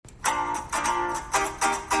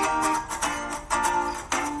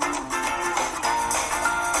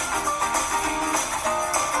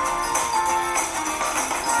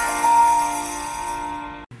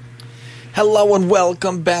Hello and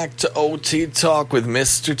welcome back to OT Talk with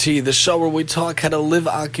Mr. T, the show where we talk how to live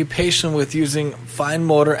occupation with using fine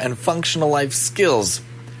motor and functional life skills.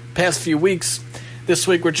 Past few weeks, this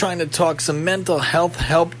week we're trying to talk some mental health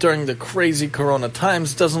help during the crazy corona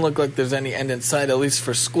times. Doesn't look like there's any end in sight, at least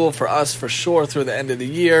for school, for us, for sure, through the end of the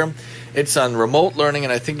year. It's on remote learning,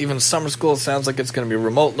 and I think even summer school sounds like it's going to be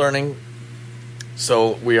remote learning.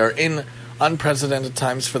 So we are in unprecedented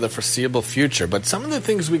times for the foreseeable future. But some of the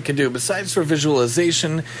things we could do, besides for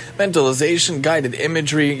visualization, mentalization, guided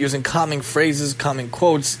imagery, using calming phrases, calming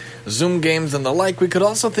quotes, Zoom games, and the like, we could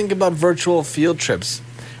also think about virtual field trips.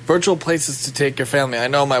 Virtual places to take your family. I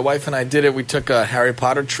know my wife and I did it. We took a Harry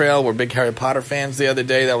Potter trail. We're big Harry Potter fans the other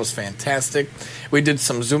day. That was fantastic. We did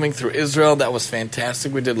some Zooming through Israel. That was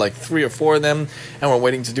fantastic. We did like 3 or 4 of them, and we're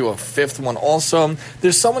waiting to do a 5th one also.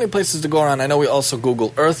 There's so many places to go around. I know we also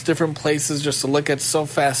Google Earth different places just to look at. So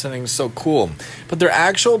fascinating, so cool. But they're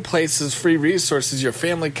actual places, free resources your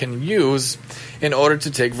family can use in order to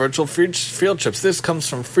take virtual field trips. This comes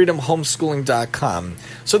from freedomhomeschooling.com.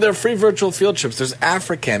 So there are free virtual field trips. There's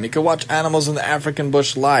Africam. You can watch animals in the African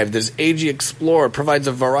bush live. There's AG Explorer. Provides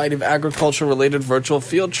a variety of agriculture-related virtual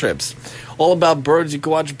field trips. All about birds. You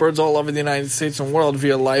can watch birds all over the United States and world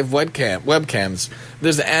via live webcams.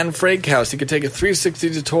 There's the Anne Frank House. You can take a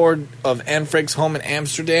 360 tour of Anne Frank's home in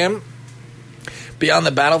Amsterdam. Beyond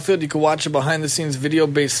the Battlefield, you can watch a behind-the-scenes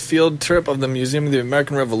video-based field trip of the Museum of the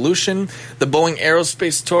American Revolution. The Boeing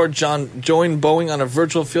Aerospace Tour joined Boeing on a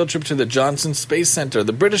virtual field trip to the Johnson Space Center.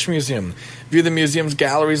 The British Museum. View the museum's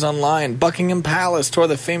galleries online. Buckingham Palace. Tour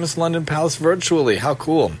the famous London Palace virtually. How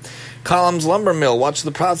cool. Columns Lumber Mill. Watch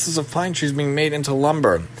the process of pine trees being made into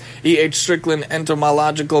lumber. E.H. Strickland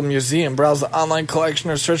Entomological Museum. Browse the online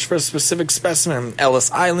collection or search for a specific specimen.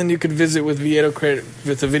 Ellis Island you could visit with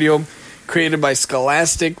a video created by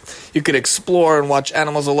Scholastic. You could explore and watch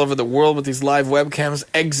animals all over the world with these live webcams.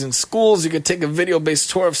 Eggs in schools. You could take a video-based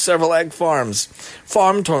tour of several egg farms.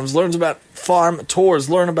 Farm tours. Learn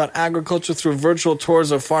about agriculture through virtual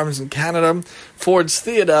tours of farms in Canada. Ford's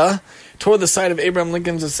Theater. Tour the site of Abraham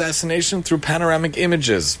Lincoln's assassination through panoramic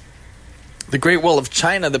images. The Great Wall of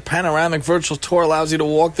China, the panoramic virtual tour allows you to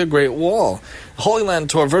walk the Great Wall. The Holy Land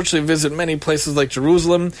Tour, virtually visit many places like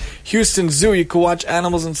Jerusalem. Houston Zoo, you can watch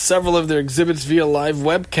animals in several of their exhibits via live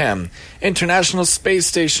webcam. International Space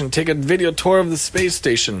Station, take a video tour of the space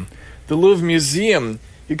station. The Louvre Museum,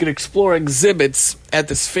 you could explore exhibits at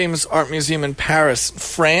this famous art museum in Paris,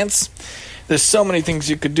 France. There's so many things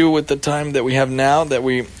you could do with the time that we have now that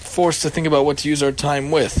we're forced to think about what to use our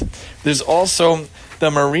time with. There's also the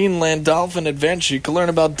Marineland Dolphin Adventure. You can learn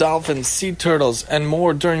about dolphins, sea turtles, and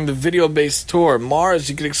more during the video-based tour. Mars,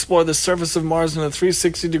 you can explore the surface of Mars in a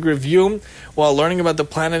 360-degree view while learning about the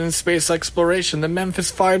planet and space exploration. The Memphis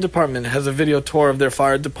Fire Department has a video tour of their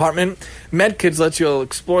fire department. MedKids lets you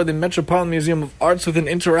explore the Metropolitan Museum of Arts with an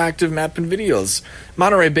interactive map and videos.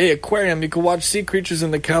 Monterey Bay Aquarium, you can watch sea creatures in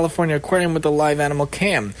the California Aquarium with a live animal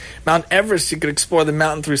cam. Mount Everest, you can explore the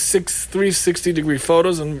mountain through 360-degree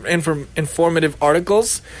photos and informative articles.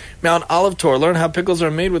 Mount Olive Tour, learn how pickles are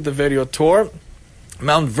made with the video tour.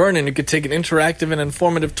 Mount Vernon, you could take an interactive and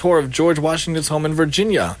informative tour of George Washington's home in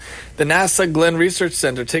Virginia. The NASA Glenn Research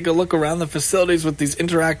Center, take a look around the facilities with these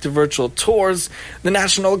interactive virtual tours. The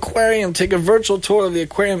National Aquarium, take a virtual tour of the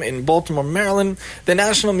aquarium in Baltimore, Maryland. The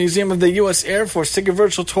National Museum of the U.S. Air Force, take a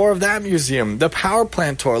virtual tour of that museum. The Power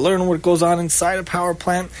Plant Tour, learn what goes on inside a power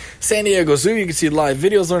plant. San Diego Zoo, you can see live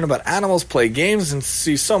videos, learn about animals, play games, and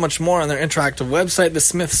see so much more on their interactive website. The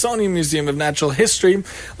Smithsonian Museum of Natural History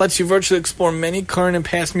lets you virtually explore many current and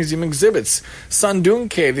past museum exhibits. Sun Dune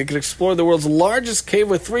Cave, you can explore the world's largest cave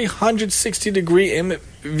with 360-degree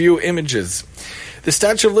view images. The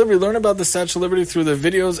Statue of Liberty, learn about the Statue of Liberty through the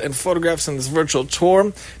videos and photographs in this virtual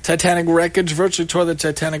tour. Titanic Wreckage, virtually tour the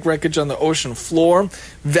Titanic wreckage on the ocean floor.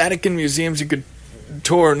 Vatican museums, you could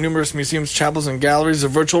tour numerous museums, chapels, and galleries. A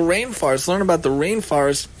virtual rainforest, learn about the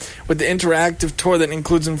rainforest with the interactive tour that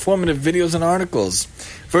includes informative videos and articles.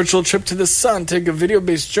 Virtual trip to the sun, take a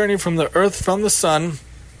video-based journey from the Earth from the sun,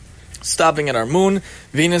 stopping at our moon,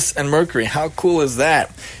 Venus, and Mercury. How cool is that?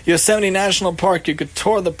 Yosemite National Park, you could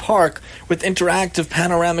tour the park with interactive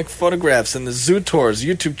panoramic photographs, and the zoo tours.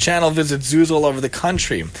 YouTube channel visits zoos all over the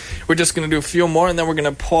country. We're just going to do a few more, and then we're going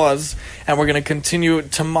to pause, and we're going to continue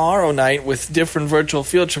tomorrow night with different virtual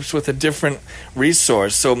field trips with a different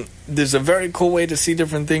resource. So there's a very cool way to see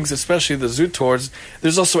different things, especially the zoo tours.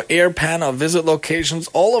 There's also Air Panel, visit locations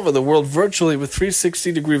all over the world virtually with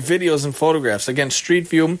 360-degree videos and photographs. Again, Street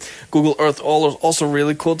View, Google Earth, all also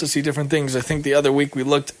really cool to see different things. I think the other week we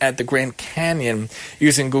looked at the Grand Canyon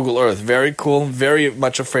using Google Earth. Very cool, very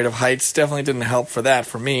much afraid of heights. Definitely didn't help for that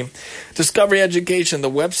for me. Discovery Education, the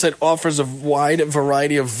website offers a wide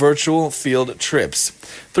variety of virtual field trips.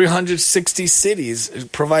 360 cities,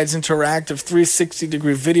 it provides interactive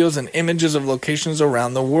 360-degree videos and images of locations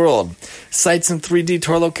around the world. Sites in 3D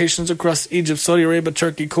tour locations across Egypt, Saudi Arabia,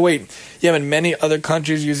 Turkey, Kuwait, Yemen, many other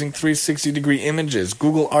countries using 360-degree images.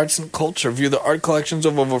 Google Arts and Culture, view the art collections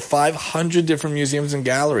of over 500 different museums and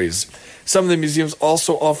galleries. Some of the museums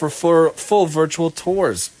also offer full virtual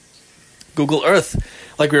tours. Google Earth,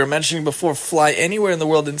 like we were mentioning before, fly anywhere in the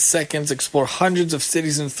world in seconds, explore hundreds of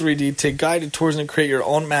cities in 3D, take guided tours, and create your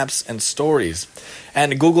own maps and stories.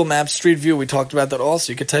 And Google Maps Street View, we talked about that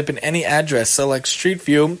also. You can type in any address, select Street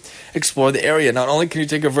View, explore the area. Not only can you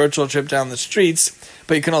take a virtual trip down the streets,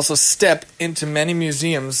 but you can also step into many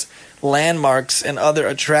museums, landmarks, and other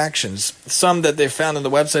attractions. Some that they found on the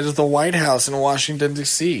website is the White House in Washington,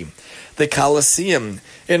 D.C., the Colosseum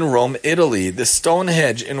in Rome, Italy, the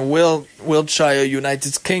Stonehenge in Wiltshire,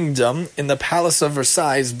 United Kingdom, in the Palace of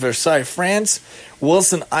Versailles, France,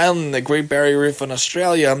 Wilson Island, the Great Barrier Reef in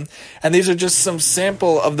Australia. And these are just some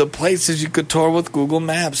sample of the places you could tour with Google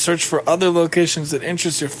Maps. Search for other locations that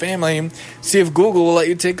interest your family. See if Google will let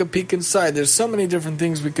you take a peek inside. There's so many different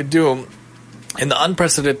things we could do in the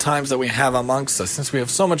unprecedented times that we have amongst us. Since we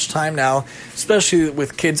have so much time now, especially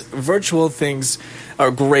with kids, virtual things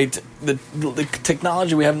are great. The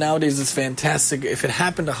technology we have nowadays is fantastic. If it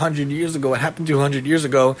happened 100 years ago, it happened 200 years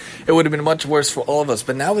ago, it would have been much worse for all of us.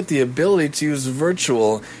 But now with the ability to use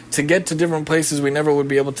virtual to get to different places we never would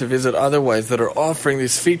be able to visit otherwise, that are offering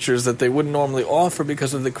these features that they wouldn't normally offer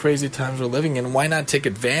because of the crazy times we're living in, why not take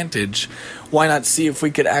advantage? Why not see if we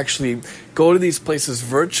could actually go to these places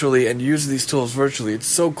virtually and use these tools virtually? It's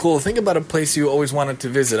so cool. Think about a place you always wanted to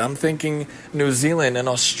visit. I'm thinking New Zealand and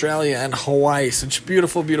Australia and Hawaii. Such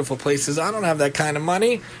beautiful, beautiful places. I don't have that kind of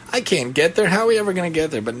money. I can't get there. How are we ever going to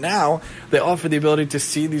get there? But now they offer the ability to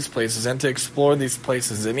see these places and to explore these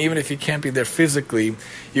places. And even if you can't be there physically,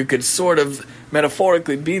 you could sort of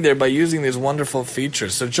metaphorically be there by using these wonderful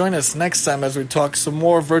features. So join us next time as we talk some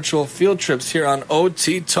more virtual field trips here on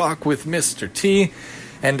OT Talk with Mr. T.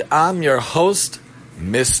 And I'm your host,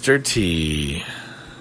 Mr. T.